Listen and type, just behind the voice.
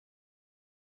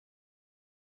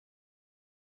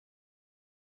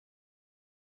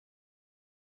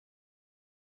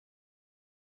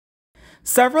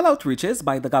Several outreaches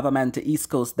by the government to East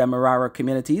Coast Demerara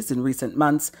communities in recent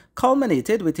months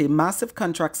culminated with a massive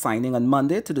contract signing on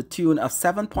Monday to the tune of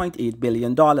 $7.8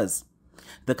 billion.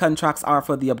 The contracts are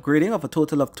for the upgrading of a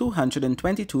total of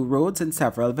 222 roads in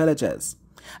several villages.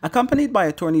 Accompanied by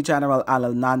Attorney General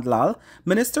Alal Nandlal,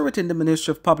 Minister within the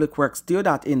Ministry of Public Works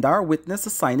Deodat Indar witnessed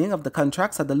the signing of the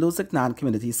contracts at the Luzignan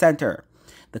Community Center.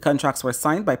 The contracts were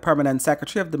signed by Permanent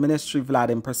Secretary of the Ministry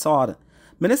Vladim Prasad.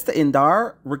 Minister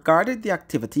Indar regarded the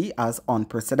activity as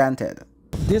unprecedented.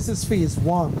 This is phase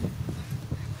one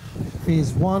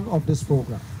of this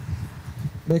program,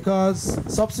 because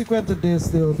subsequent to this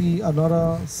there will be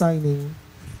another signing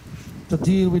to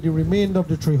deal with the remainder of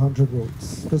the 300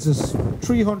 roads, because it's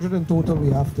 300 in total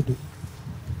we have to do,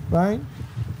 right?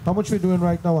 How much we're doing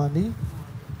right now, Andy?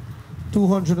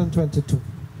 222,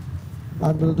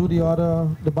 and we'll do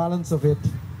the balance of it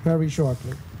very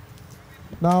shortly.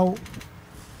 Now,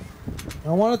 I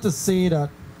wanted to say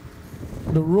that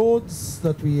the roads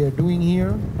that we are doing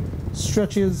here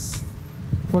stretches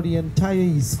for the entire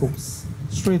East Coast,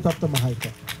 straight up to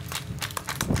Mahaika.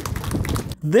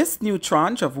 This new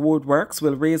tranche of road works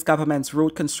will raise government's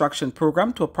road construction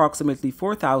program to approximately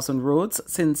 4,000 roads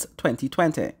since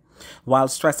 2020, while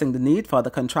stressing the need for the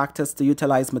contractors to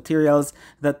utilize materials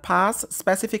that pass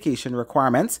specification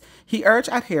requirements. He urged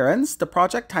adherence to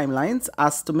project timelines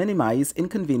as to minimize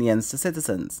inconvenience to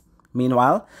citizens.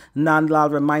 Meanwhile,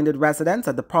 Nandlal reminded residents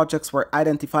that the projects were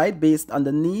identified based on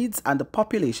the needs and the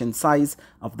population size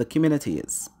of the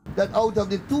communities. That out of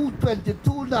the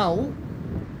 222 now,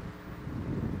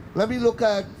 let me look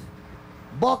at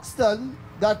Buxton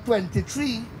got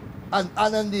 23 and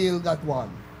Annandale got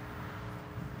 1.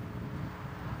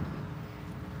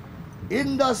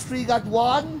 Industry got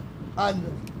 1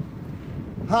 and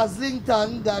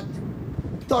Haslington got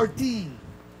 13.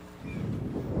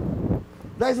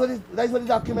 That's what the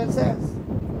document says.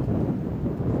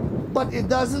 But it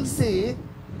doesn't say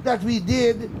that we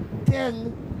did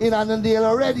 10 in Annandale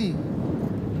already.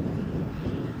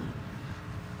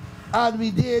 And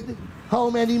we did how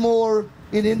many more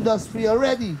in industry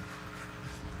already.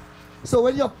 So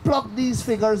when you plug these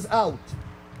figures out,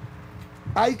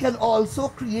 I can also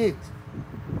create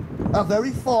a very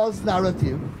false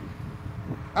narrative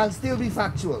and still be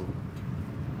factual.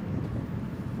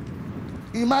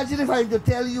 Imagine if I were to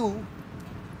tell you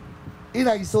in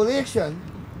isolation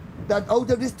that out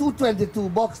of this 222,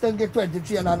 Buxton get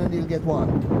 23 and Annandale get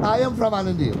 1. I am from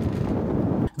Annandale.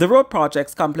 The road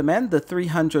projects complement the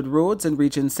 300 roads in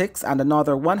Region 6 and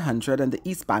another 100 in the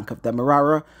east bank of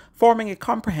Demerara, forming a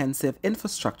comprehensive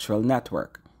infrastructural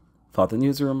network. For the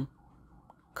newsroom,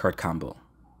 Kurt Campbell.